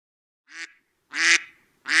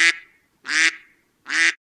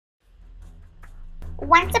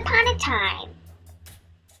Once upon a time,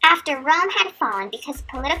 after Rome had fallen because of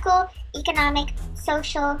political, economic,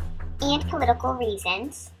 social, and political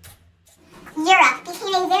reasons, Europe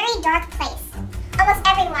became a very dark place. Almost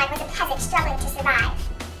everyone was a peasant struggling to survive.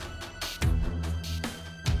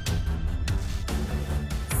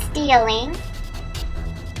 Stealing,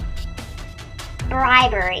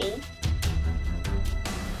 bribery,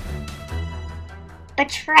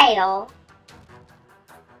 betrayal,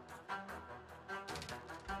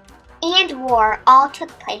 and war all took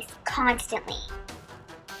place constantly.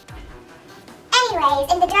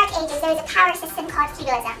 Anyways, in the Dark Ages, there was a power system called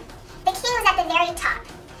feudalism. The king was at the very top.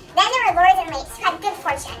 Then there were lords and ladies who had good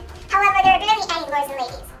fortune. However, there were barely any lords and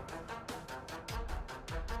ladies.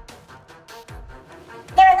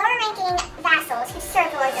 There were lower-ranking vassals who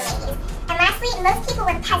served the lords and ladies. And lastly, most people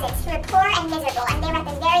were peasants who were poor and miserable, and they were at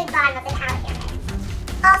the very bottom of the power pyramid.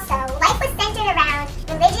 Also, life was centered around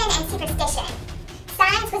religion and superstition.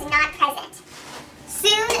 Science was not present.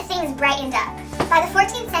 Soon, things brightened up. By the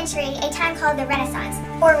 14th century, a time called the Renaissance,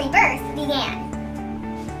 or Rebirth, began.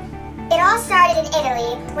 It all started in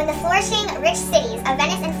Italy when the flourishing, rich cities of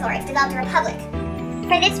Venice and Florence developed a republic.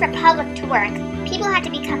 For this republic to work, people had to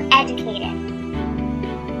become educated.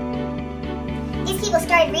 These people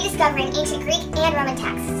started rediscovering ancient Greek and Roman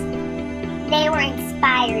texts. They were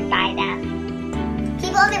inspired by them.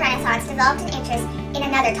 People of the Renaissance developed an interest in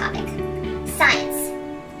another topic, science.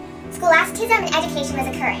 Scholasticism in education was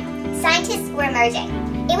occurring. Scientists were emerging.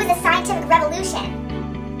 It was a scientific revolution.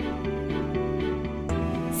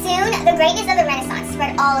 Soon, the greatness of the Renaissance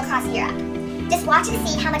spread all across Europe. Just watch and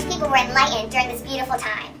see how much people were enlightened during this beautiful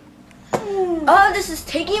time. Oh, this is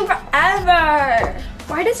taking forever.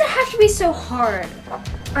 Why does it have to be so hard?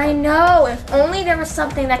 I know, if only there was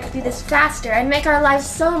something that could do this faster and make our lives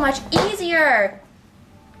so much easier.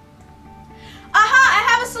 Aha, I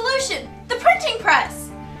have a solution. The printing press.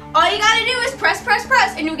 All you gotta do is press, press,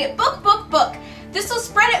 press, and you'll get book, book, book. This will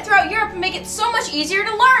spread it throughout Europe and make it so much easier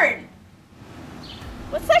to learn.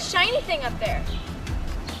 What's that shiny thing up there?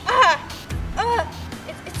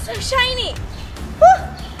 It's so shiny. Whew,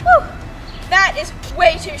 whew. That is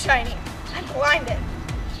way too shiny. I'm blinded.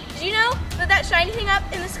 Did you know that shiny thing up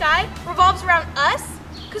in the sky revolves around us?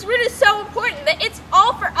 Because we're just so important that it's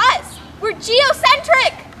all for us. We're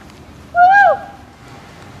geocentric. Woo!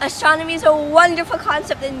 Astronomy is a wonderful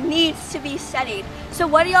concept that needs to be studied. So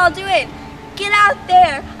what are y'all doing? Get out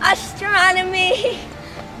there! Astronomy!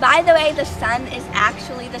 By the way, the sun is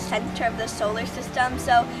actually the center of the solar system,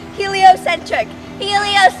 so heliocentric!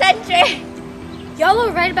 Heliocentric! Y'all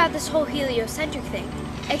are right about this whole heliocentric thing.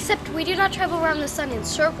 Except we do not travel around the sun in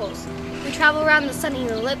circles. We travel around the sun in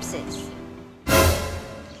ellipses.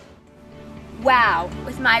 Wow,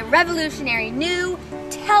 with my revolutionary new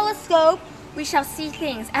telescope, we shall see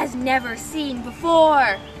things as never seen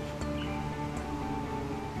before.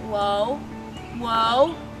 Whoa,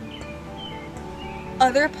 whoa.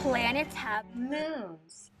 Other planets have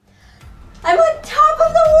moons. I'm on top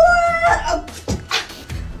of the world!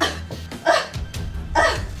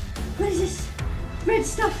 What is this red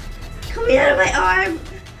stuff coming out of my arm?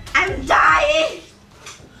 I'm dying!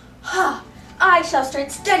 I shall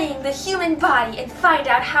start studying the human body and find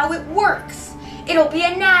out how it works. It'll be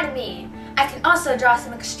anatomy. I can also draw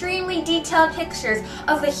some extremely detailed pictures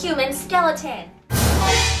of the human skeleton.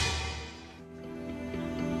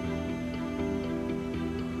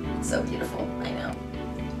 It's so beautiful, I know.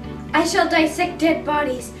 I shall dissect dead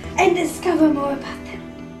bodies and discover more about them.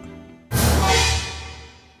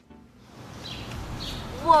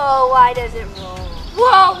 Whoa, why does it roll?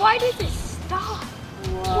 Whoa, why does it stop?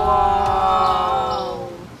 Whoa.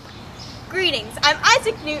 Greetings, I'm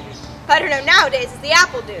Isaac Newton. I don't know nowadays is the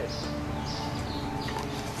Apple Dude.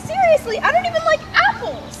 Seriously, I don't even like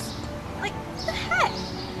apples. Like, what the heck?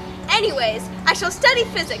 Anyways, I shall study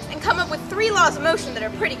physics and come up with 3 laws of motion that are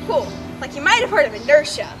pretty cool. Like you might have heard of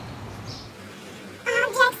inertia.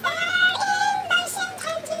 Objects that are in motion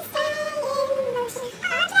tend to stay in motion.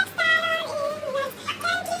 Objects that are in rest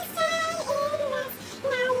tend to stay in rest.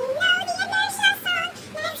 Now you know the inertia song.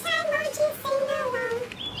 Next time won't you sing along?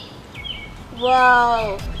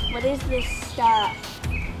 Whoa, what is this stuff?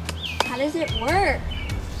 How does it work?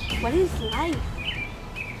 What is life?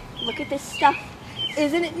 Look at this stuff.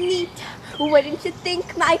 Isn't it neat? Wouldn't you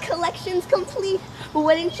think my collection's complete?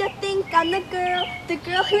 Wouldn't you think I'm the girl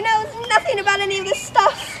who knows nothing about any of this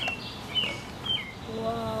stuff?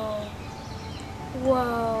 Whoa.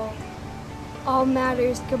 Whoa. All matter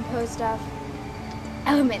is composed of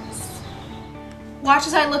elements. Watch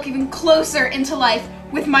as I look even closer into life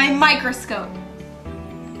with my microscope.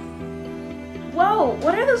 Whoa,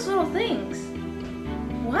 what are those little things?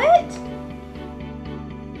 What?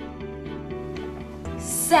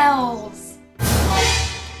 cells.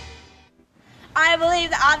 I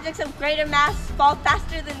believe that objects of greater mass fall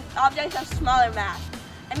faster than objects of smaller mass.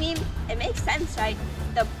 I mean, it makes sense, right?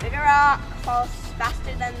 The bigger rock falls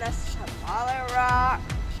faster than the smaller rock.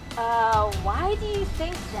 Why do you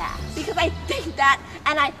think that? Because I think that,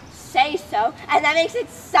 and I say so, and that makes it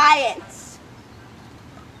science.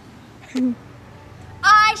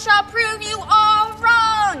 I shall prove you all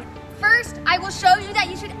wrong. First, I will show you that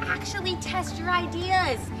you should actually test your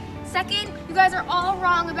ideas. Second, you guys are all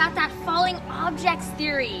wrong about that falling objects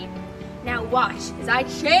theory. Now watch as I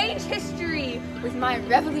change history with my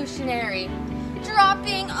revolutionary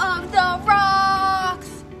dropping of the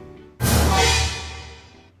rocks.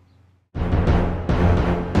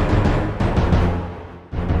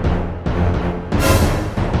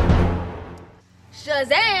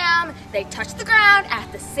 Shazam! They touch the ground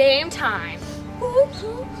at the same time.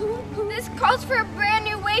 This calls for a brand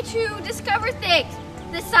new way to discover things.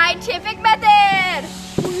 The scientific method!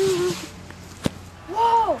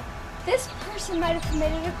 Whoa! This person might have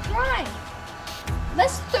committed a crime.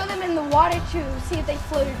 Let's throw them in the water to see if they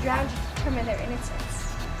float or drown to determine their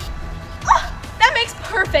innocence. That makes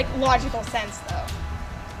perfect logical sense, though.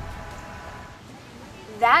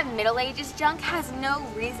 That Middle Ages junk has no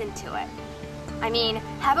reason to it. I mean,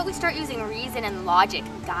 how about we start using reason and logic,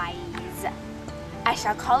 guys? I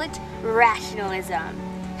shall call it rationalism.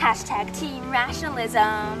 Hashtag Team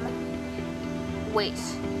Rationalism. Wait,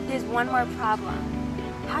 there's one more problem.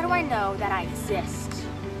 How do I know that I exist?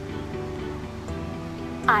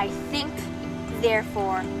 I think,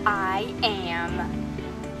 therefore I am.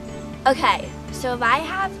 Okay, so if I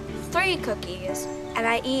have 3 cookies and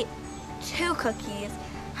I eat 2 cookies,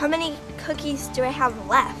 how many cookies do I have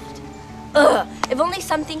left? Ugh, if only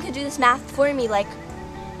something could do this math for me, like,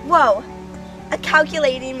 whoa, a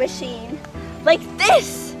calculating machine. Like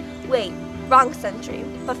this! Wait, wrong century.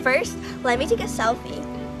 But first, let me take a selfie.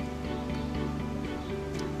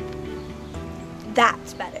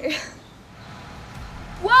 That's better.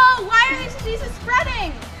 Whoa, why are these diseases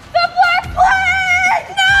spreading? The Black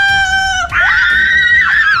Plague! No!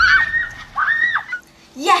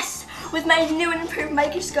 Yes! With my new and improved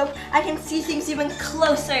microscope, I can see things even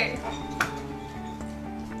closer.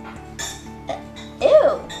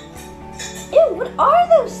 Ew! Ew, what are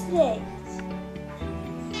those things?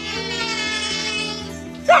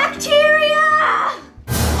 Bacteria!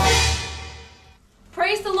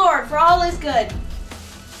 Praise the Lord, for all is good.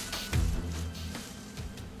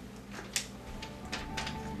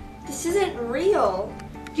 This isn't real.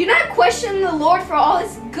 Do not question the Lord, for all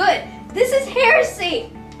is good. This is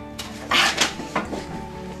heresy.